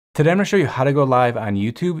Today I'm going to show you how to go live on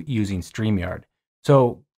YouTube using StreamYard.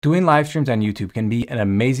 So doing live streams on YouTube can be an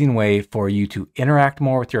amazing way for you to interact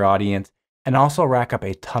more with your audience and also rack up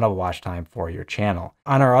a ton of watch time for your channel.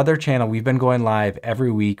 On our other channel, we've been going live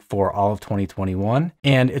every week for all of 2021,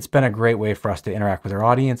 and it's been a great way for us to interact with our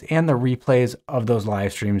audience, and the replays of those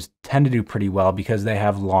live streams tend to do pretty well because they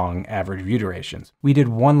have long average view durations. We did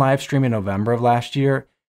one live stream in November of last year.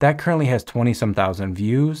 That currently has 20-some thousand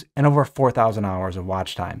views and over 4,000 hours of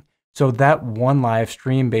watch time. So that one live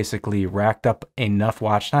stream basically racked up enough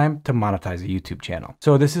watch time to monetize a YouTube channel.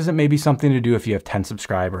 So this isn't maybe something to do if you have 10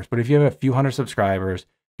 subscribers, but if you have a few hundred subscribers,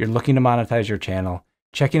 you're looking to monetize your channel,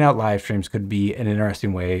 checking out live streams could be an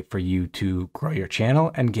interesting way for you to grow your channel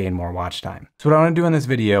and gain more watch time. So what I want to do in this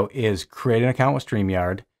video is create an account with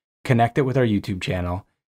StreamYard, connect it with our YouTube channel,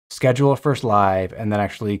 schedule a first live, and then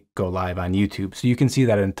actually go live on YouTube. So you can see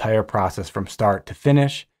that entire process from start to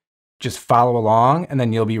finish. Just follow along and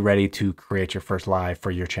then you'll be ready to create your first live for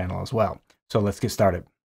your channel as well. So let's get started.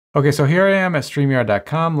 Okay, so here I am at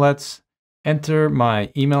StreamYard.com. Let's enter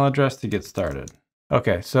my email address to get started.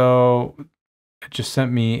 Okay, so it just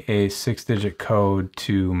sent me a 6-digit code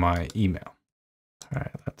to my email. All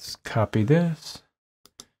right, let's copy this,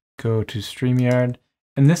 go to StreamYard.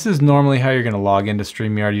 And this is normally how you're going to log into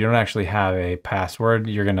StreamYard. You don't actually have a password.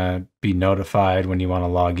 You're going to be notified when you want to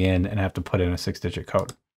log in and have to put in a 6-digit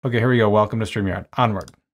code. Okay, here we go. Welcome to StreamYard.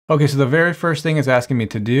 Onward. Okay, so the very first thing it's asking me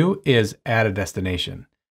to do is add a destination.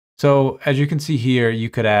 So as you can see here, you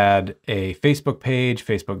could add a Facebook page,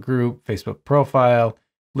 Facebook group, Facebook profile,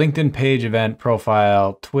 LinkedIn page, event,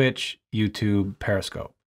 profile, Twitch, YouTube,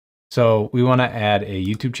 Periscope. So we want to add a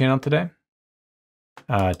YouTube channel today.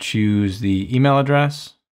 Choose the email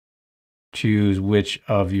address, choose which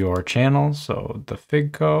of your channels, so the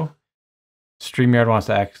FigCo. StreamYard wants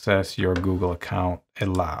to access your Google account,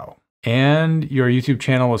 allow. And your YouTube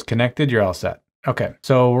channel was connected, you're all set. Okay,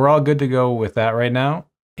 so we're all good to go with that right now.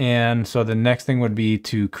 And so the next thing would be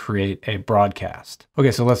to create a broadcast.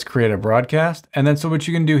 Okay, so let's create a broadcast. And then so what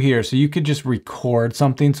you can do here, so you could just record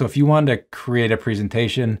something. So if you wanted to create a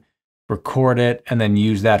presentation, record it, and then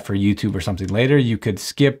use that for YouTube or something later, you could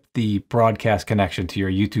skip the broadcast connection to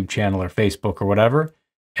your YouTube channel or Facebook or whatever,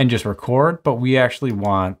 and just record. But we actually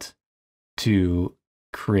want to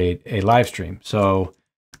create a live stream. So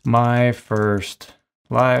my first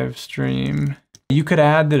live stream, you could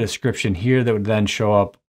add the description here that would then show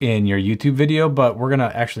up in your YouTube video, but we're going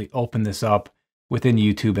to actually open this up within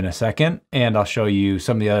YouTube in a second, and I'll show you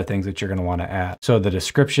some of the other things that you're going to want to add. So the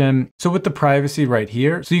description, so with the privacy right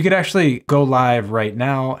here, so you could actually go live right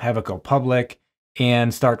now, have it go public,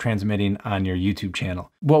 and start transmitting on your YouTube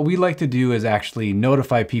channel. What we like to do is actually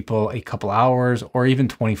notify people a couple hours or even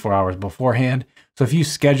 24 hours beforehand. So if you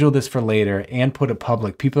schedule this for later and put it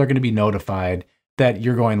public, people are going to be notified that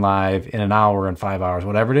you're going live in an hour and 5 hours,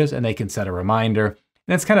 whatever it is, and they can set a reminder.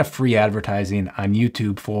 And it's kind of free advertising on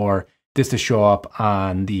YouTube for this to show up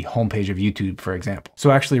on the homepage of YouTube, for example.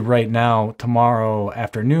 So actually right now, tomorrow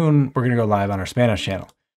afternoon, we're going to go live on our Spanish channel.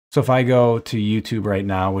 So if I go to YouTube right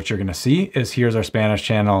now, what you're going to see is here's our Spanish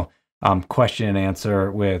channel, question and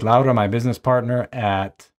answer with Laura, my business partner,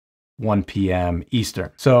 at 1 p.m.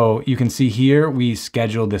 Eastern. So you can see here, we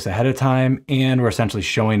scheduled this ahead of time and we're essentially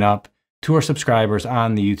showing up to our subscribers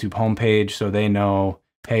on the YouTube homepage so they know,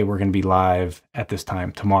 hey, we're going to be live at this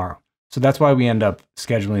time tomorrow. So that's why we end up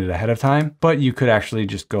scheduling it ahead of time, but you could actually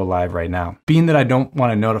just go live right now. Being that I don't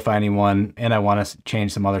want to notify anyone and I want to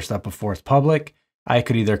change some other stuff before it's public, I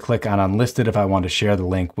could either click on unlisted if I want to share the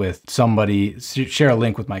link with somebody, share a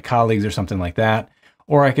link with my colleagues or something like that,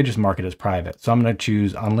 or I could just mark it as private. So I'm going to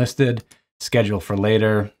choose unlisted, schedule for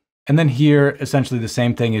later. And then here, essentially the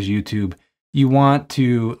same thing as YouTube. You want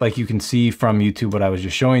to, like you can see from YouTube, what I was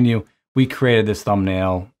just showing you, we created this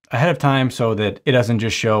thumbnail ahead of time so that it doesn't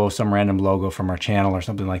just show some random logo from our channel or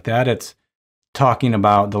something like that. It's talking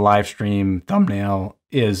about the live stream thumbnail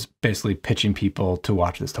is basically pitching people to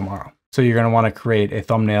watch this tomorrow. So you're going to want to create a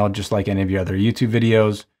thumbnail just like any of your other YouTube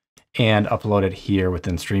videos and upload it here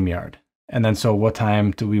within StreamYard. And then so what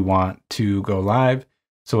time do we want to go live?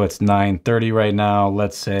 So it's 9:30 right now.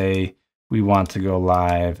 Let's say we want to go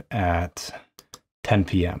live at 10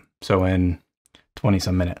 p.m. So in 20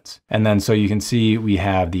 some minutes. And then so you can see we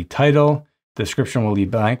have the title, description will be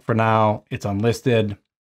blank for now. It's unlisted.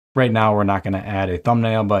 Right now we're not going to add a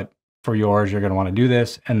thumbnail, but for yours, you're going to want to do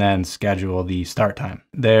this and then schedule the start time.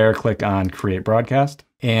 There, click on create broadcast.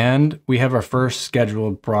 And we have our first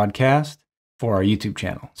scheduled broadcast for our YouTube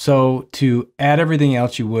channel. So to add everything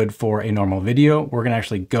else you would for a normal video, we're going to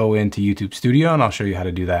actually go into YouTube Studio and I'll show you how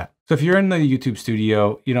to do that. So if you're in the YouTube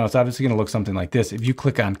Studio, it's obviously going to look something like this. If you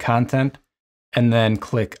click on content, and then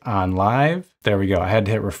click on live. There we go. I had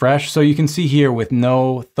to hit refresh. So you can see here with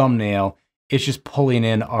no thumbnail, it's just pulling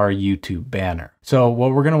in our YouTube banner. So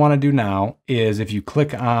what we're going to want to do now is if you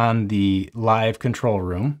click on the live control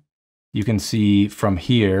room, you can see from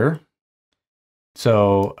here.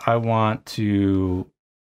 So I want to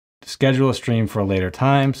schedule a stream for a later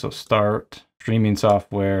time. So start streaming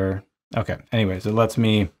software. Okay. Anyways, it lets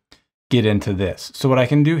me get into this. So what I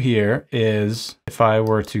can do here is if I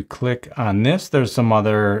were to click on this, there's some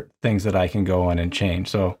other things that I can go in and change.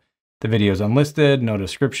 So the video is unlisted, no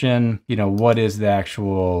description, you know, what is the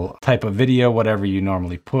actual type of video, whatever you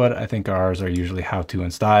normally put. I think ours are usually how to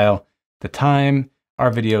and style. The time,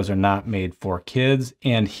 our videos are not made for kids.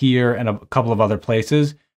 And here and a couple of other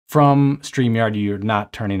places from StreamYard, you're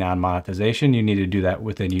not turning on monetization. You need to do that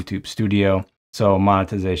within YouTube Studio. So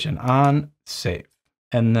monetization on, save.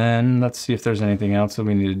 And then let's see if there's anything else that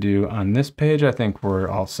we need to do on this page. I think we're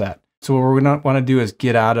all set. So what we're going to want to do is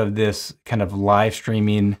get out of this kind of live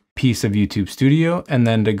streaming piece of YouTube Studio and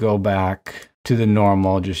then to go back to the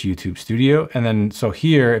normal just YouTube Studio. And then so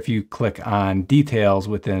here, if you click on details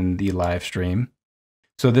within the live stream,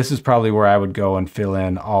 so this is probably where I would go and fill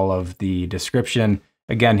in all of the description.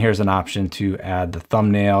 Again, here's an option to add the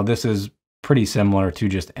thumbnail. This is pretty similar to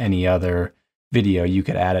just any other video. You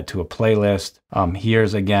could add it to a playlist.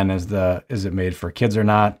 Here's again, is it made for kids or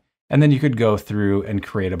not? And then you could go through and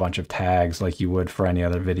create a bunch of tags like you would for any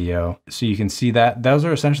other video. So you can see that those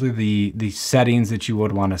are essentially the settings that you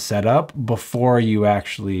would want to set up before you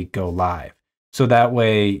actually go live. So that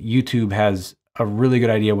way YouTube has a really good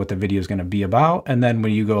idea what the video is going to be about. And then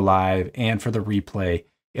when you go live and for the replay,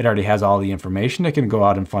 it already has all the information. It can go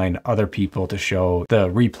out and find other people to show the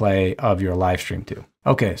replay of your live stream to.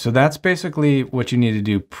 Okay, so that's basically what you need to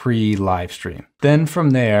do pre-live stream. Then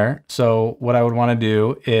from there, so what I would want to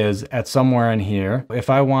do is at somewhere in here, if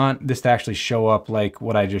I want this to actually show up like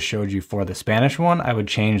what I just showed you for the Spanish one, I would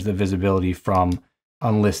change the visibility from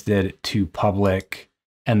unlisted to public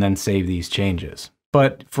and then save these changes.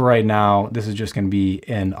 But for right now, this is just going to be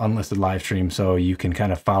an unlisted live stream so you can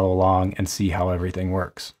kind of follow along and see how everything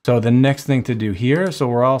works. So the next thing to do here, so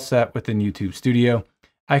we're all set within YouTube Studio.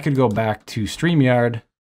 I could go back to StreamYard,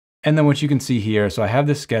 and then what you can see here, so I have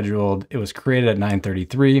this scheduled. It was created at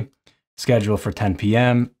 9:33, scheduled for 10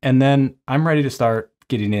 p.m. And then I'm ready to start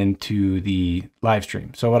getting into the live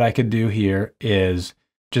stream. So what I could do here is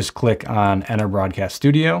just click on Enter Broadcast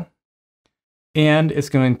Studio, and it's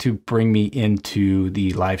going to bring me into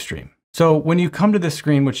the live stream. So when you come to this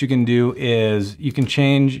screen, what you can do is you can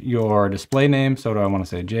change your display name. So do I want to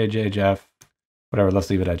say JJ, Jeff? Whatever, let's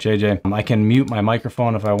leave it at JJ. I can mute my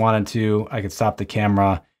microphone if I wanted to. I could stop the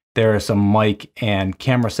camera. There are some mic and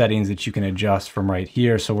camera settings that you can adjust from right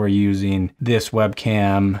here. So we're using this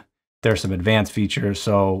webcam. There's some advanced features.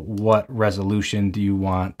 So what resolution do you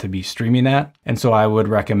want to be streaming at? And so I would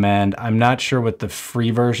recommend, I'm not sure with the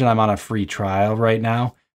free version, I'm on a free trial right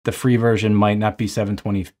now. The free version might not be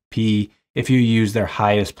 720p. If you use their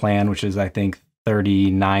highest plan, which is I think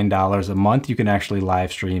 $39 a month, you can actually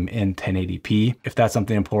live stream in 1080p. If that's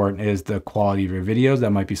something important is the quality of your videos, that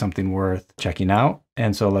might be something worth checking out.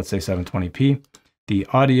 And so let's say 720p. The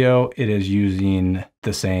audio, it is using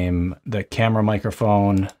the camera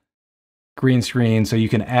microphone, green screen. So you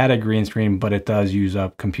can add a green screen, but it does use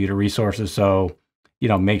up computer resources. So, you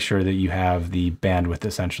know, make sure that you have the bandwidth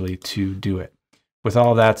essentially to do it. With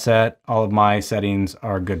all that set, all of my settings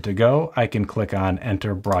are good to go. I can click on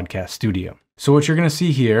Enter Broadcast Studio. So what you're going to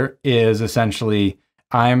see here is essentially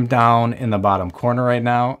I'm down in the bottom corner right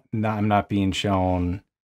now. I'm not being shown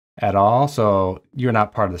at all. So you're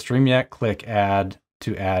not part of the stream yet. Click Add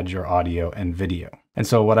to add your audio and video. And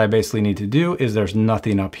so what I basically need to do is there's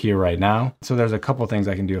nothing up here right now. So there's a couple things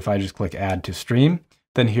I can do. If I just click Add to Stream,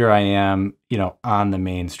 then here I am, you know, on the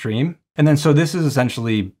main stream. And then so this is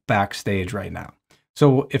essentially Backstage right now.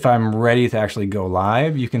 So if I'm ready to actually go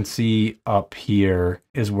live, you can see up here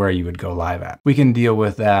is where you would go live at. We can deal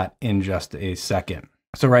with that in just a second.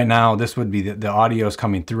 So right now, this would be the audio is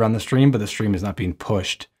coming through on the stream, but the stream is not being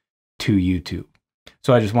pushed to YouTube.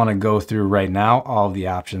 So I just want to go through right now all of the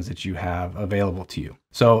options that you have available to you.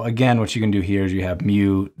 So again, what you can do here is you have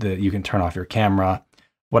mute, you can turn off your camera.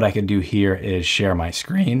 What I could do here is share my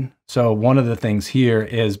screen. So one of the things here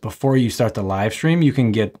is before you start the live stream, you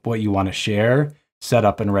can get what you want to share set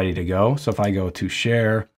up and ready to go. So if I go to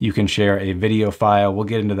share, you can share a video file. We'll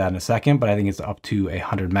get into that in a second, but I think it's up to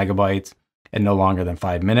 100 megabytes and no longer than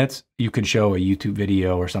 5 minutes. You could show a YouTube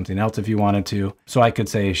video or something else if you wanted to. So I could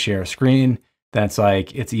say share screen. That's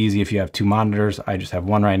like, it's easy if you have 2 monitors. I just have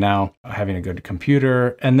one right now, having a good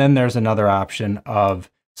computer. And then there's another option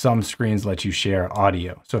of some screens let you share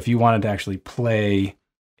audio. So if you wanted to actually play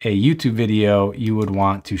a YouTube video, you would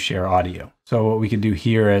want to share audio. So what we could do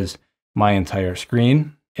here is my entire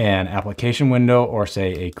screen, an application window, or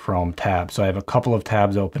say a Chrome tab. So I have a couple of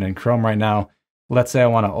tabs open in Chrome right now. Let's say I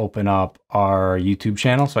want to open up our YouTube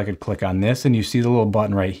channel. So I could click on this and you see the little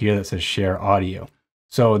button right here that says share audio.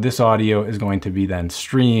 So this audio is going to be then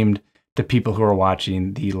streamed to people who are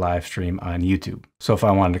watching the live stream on YouTube. So if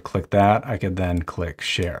I wanted to click that, I could then click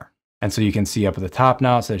share. And so you can see up at the top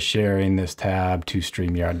now, it says sharing this tab to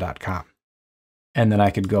StreamYard.com. And then I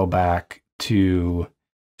could go back to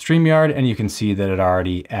StreamYard and you can see that it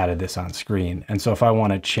already added this on screen. And so if I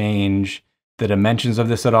want to change the dimensions of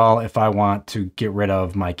this at all, if I want to get rid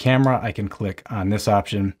of my camera, I can click on this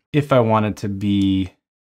option. If I wanted to be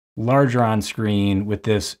larger on screen with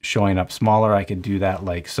this showing up smaller, I could do that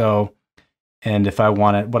like so. And if I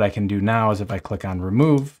want it, what I can do now is if I click on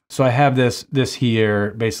remove, so I have this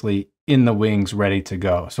here basically in the wings ready to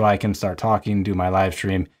go. So I can start talking, do my live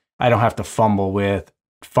stream. I don't have to fumble with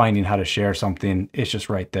finding how to share something. It's just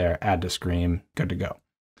right there, add to screen, good to go.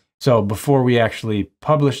 So before we actually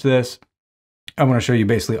publish this, I want to show you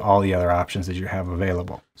basically all the other options that you have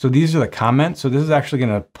available. So these are the comments. So this is actually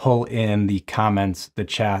going to pull in the comments, the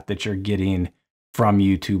chat that you're getting from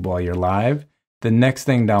YouTube while you're live. The next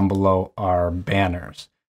thing down below are banners.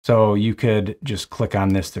 So you could just click on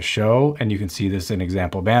this to show, and you can see this is an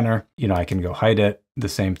example banner. You know, I can go hide it. The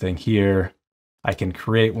same thing here. I can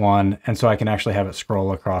create one. And so I can actually have it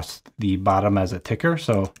scroll across the bottom as a ticker.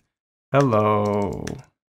 So hello,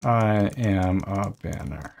 I am a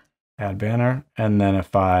banner. Add banner. And then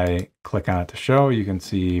if I click on it to show, you can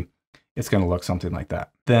see it's going to look something like that.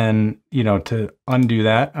 Then, you know, to undo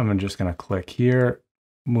that, I'm just going to click here.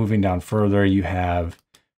 Moving down further, you have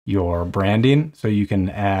your branding. So you can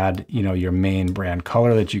add, you know, your main brand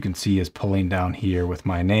color that you can see is pulling down here with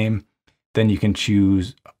my name. Then you can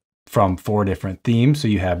choose from 4 different themes. So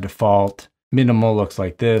you have default, minimal looks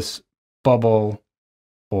like this, bubble,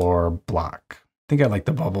 or block. I think I like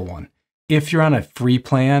the bubble one. If you're on a free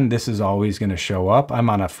plan, this is always going to show up. I'm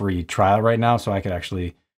on a free trial right now, so I could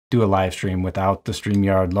actually do a live stream without the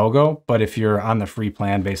StreamYard logo. But if you're on the free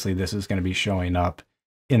plan, basically this is going to be showing up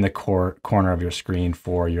in the corner of your screen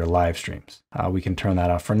for your live streams. We can turn that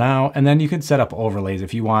off for now. And then you can set up overlays.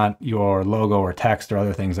 If you want your logo or text or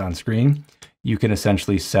other things on screen, you can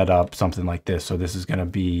essentially set up something like this. So this is going to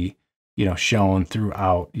be, you know, shown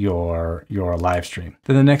throughout your live stream.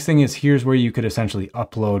 Then the next thing is here's where you could essentially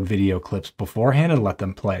upload video clips beforehand and let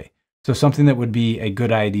them play. So something that would be a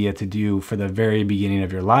good idea to do for the very beginning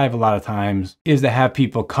of your live a lot of times is to have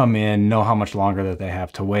people come in, know how much longer that they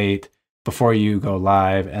have to wait before you go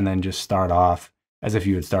live, and then just start off as if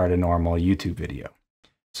you would start a normal YouTube video.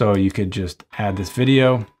 So you could just add this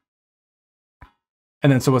video.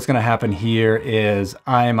 And then so what's going to happen here is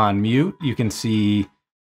I'm on mute. You can see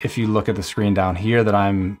if you look at the screen down here that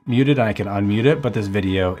I'm muted, and I can unmute it, but this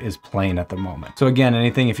video is playing at the moment. So again,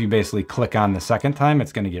 anything, if you basically click on the second time,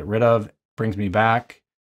 it's going to get rid of, brings me back,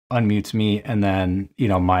 unmutes me, and then, you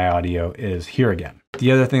know, my audio is here again.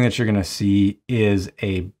 The other thing that you're going to see is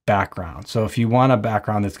a background. So if you want a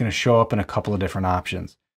background, that's going to show up in a couple of different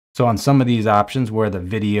options. So on some of these options where the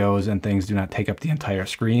videos and things do not take up the entire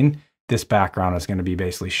screen, this background is going to be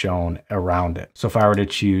basically shown around it. So if I were to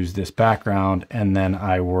choose this background and then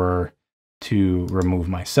I were to remove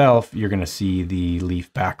myself, you're going to see the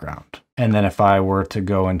leaf background. And then if I were to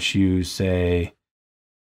go and choose, say,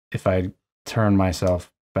 if I turn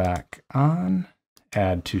myself back on,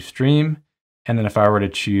 add to stream, and then if I were to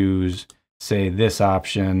choose, say, this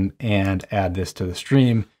option and add this to the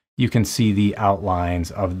stream, you can see the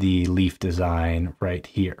outlines of the leaf design right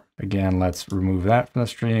here. Again, let's remove that from the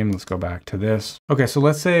stream. Let's go back to this. Okay, so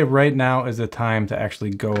let's say right now is the time to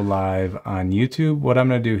actually go live on YouTube. What I'm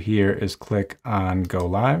going to do here is click on go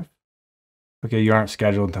live. Okay, you aren't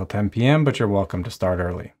scheduled until 10 p.m., but you're welcome to start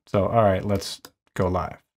early. So, all right, let's go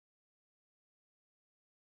live.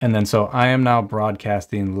 And then so I am now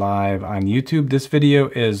broadcasting live on YouTube. This video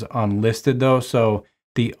is unlisted though, so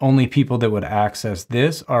the only people that would access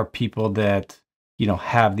this are people that, you know,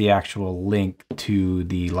 have the actual link to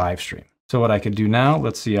the live stream. So what I could do now,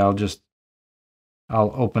 let's see, I'll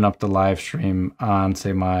open up the live stream on,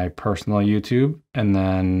 say, my personal YouTube. And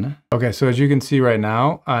then, okay, so as you can see right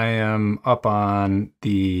now, I am up on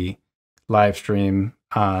the live stream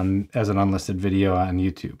as an unlisted video on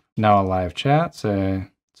YouTube. Now a live chat,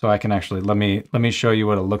 so I can actually, let me show you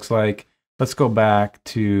what it looks like. Let's go back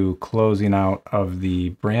to closing out of the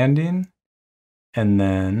branding. And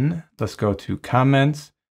then let's go to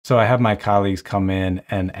comments. So I have my colleagues come in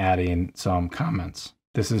and adding some comments.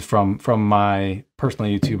 This is from my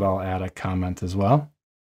personal YouTube. I'll add a comment as well.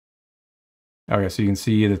 Okay, so you can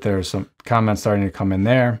see that there's some comments starting to come in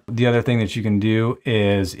there. The other thing that you can do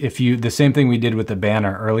is the same thing we did with the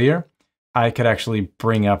banner earlier, I could actually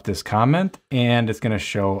bring up this comment and it's going to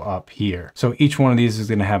show up here. So each one of these is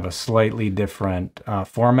going to have a slightly different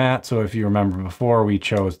format. So if you remember before, we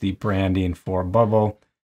chose the branding for bubble.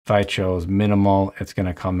 If I chose minimal, it's going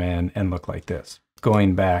to come in and look like this.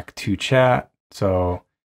 Going back to chat, so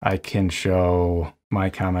I can show my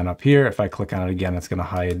comment up here. If I click on it again, it's going to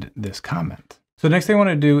hide this comment. So the next thing I want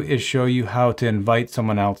to do is show you how to invite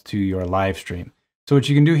someone else to your live stream. So what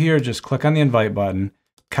you can do here is just click on the invite button,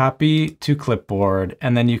 copy to clipboard,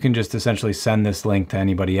 and then you can just essentially send this link to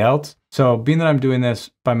anybody else. So being that I'm doing this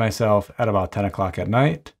by myself at about 10 o'clock at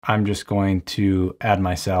night, I'm just going to add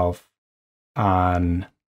myself on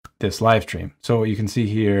this live stream. So what you can see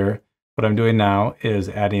here, what I'm doing now is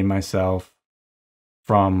adding myself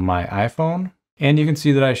from my iPhone, and you can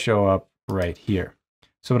see that I show up right here.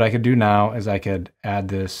 So what I could do now is I could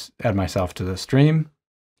add myself to the stream,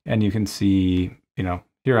 and you can see, you know,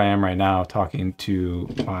 here I am right now talking to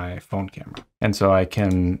my phone camera. And so I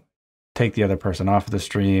can take the other person off of the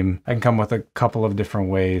stream. I can come with a couple of different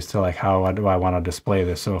ways to like, how do I want to display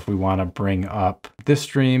this? So if we want to bring up this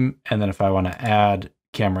stream, and then if I want to add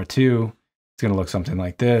camera 2, it's going to look something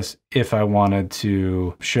like this. If I wanted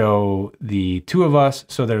to show the two of us,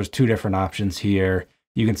 so there's two different options here.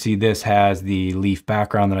 You can see this has the leaf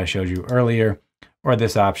background that I showed you earlier, or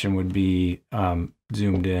this option would be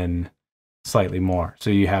zoomed in slightly more. So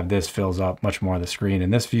you have this fills up much more of the screen in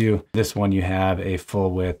this view. This one, you have a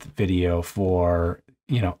full width video for,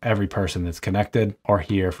 you know, every person that's connected, or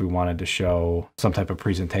here if we wanted to show some type of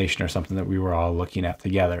presentation or something that we were all looking at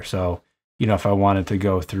together. So, you know, if I wanted to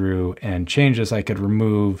go through and change this, I could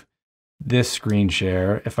remove this screen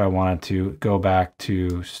share. If I wanted to go back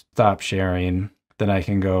to stop sharing, then I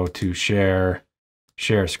can go to share,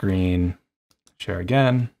 share screen, share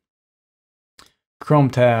again, Chrome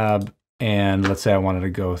tab, and let's say I wanted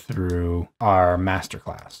to go through our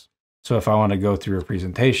masterclass. So if I want to go through a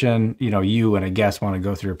presentation, you know, you and a guest want to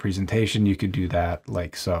go through a presentation, you could do that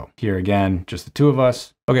like so. Here again, just the two of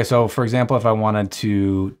us. Okay, so for example, if I wanted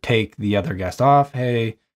to take the other guest off,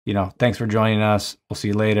 hey, you know, thanks for joining us, we'll see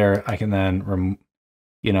you later. I can then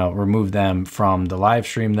remove them from the live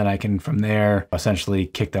stream. Then I can from there essentially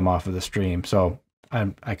kick them off of the stream. So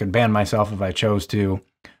I could ban myself if I chose to,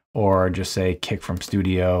 or just say kick from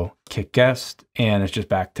studio, kick guest, and it's just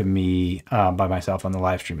back to me by myself on the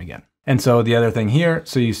live stream again. And so the other thing here,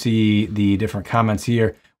 so you see the different comments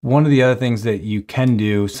here. One of the other things that you can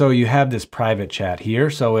do, so you have this private chat here.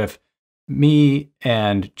 So if me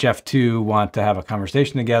and Jeff 2 want to have a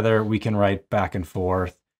conversation together, we can write back and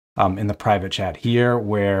forth in the private chat here,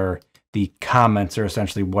 where the comments are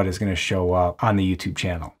essentially what is going to show up on the YouTube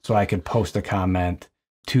channel. So I could post a comment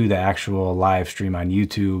to the actual live stream on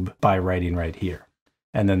YouTube by writing right here.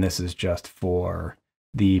 And then this is just for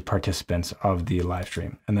the participants of the live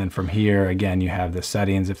stream. And then from here, again, you have the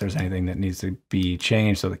settings if there's anything that needs to be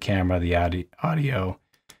changed. So the camera, the audio,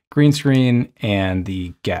 green screen, and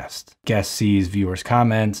the guest. Guest sees viewers'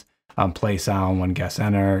 comments, play sound when guests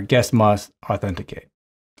enter. Guest must authenticate.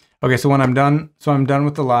 Okay, so when I'm done,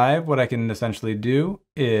 with the live, what I can essentially do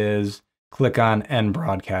is click on end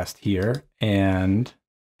broadcast here, and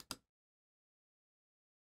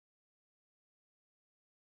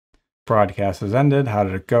broadcast has ended. How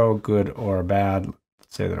did it go? Good or bad?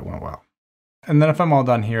 Let's say that it went well. And then if I'm all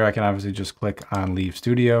done here, I can obviously just click on leave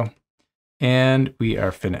studio, and we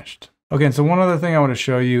are finished. Okay, and so one other thing I want to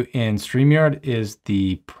show you in StreamYard is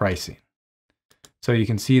the pricing. So you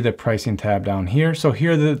can see the pricing tab down here. So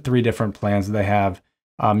here are the 3 different plans that they have.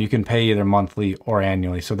 You can pay either monthly or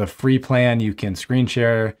annually. So the free plan, you can screen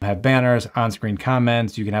share, have banners, on-screen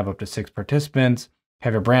comments. You can have up to 6 participants,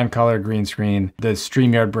 have your brand color, green screen. The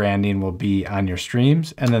StreamYard branding will be on your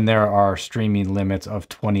streams. And then there are streaming limits of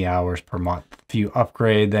 20 hours per month. If you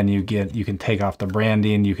upgrade, then you can take off the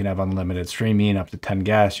branding. You can have unlimited streaming, up to 10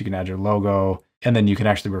 guests. You can add your logo, and then you can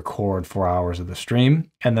actually record 4 hours of the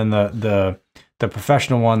stream. And then the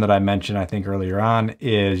professional one that I mentioned, I think earlier on,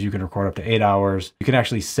 is you can record up to 8 hours. You can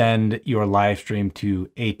actually send your live stream to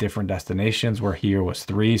 8 different destinations, where here was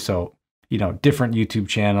 3. So, you know, different YouTube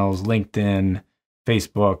channels, LinkedIn,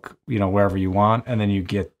 Facebook, you know, wherever you want. And then you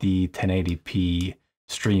get the 1080p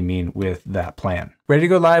streaming with that plan. Ready to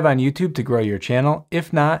go live on YouTube to grow your channel?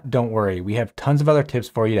 If not, don't worry. We have tons of other tips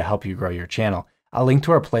for you to help you grow your channel. I'll link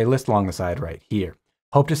to our playlist along the side right here.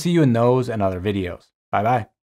 Hope to see you in those and other videos. Bye-bye.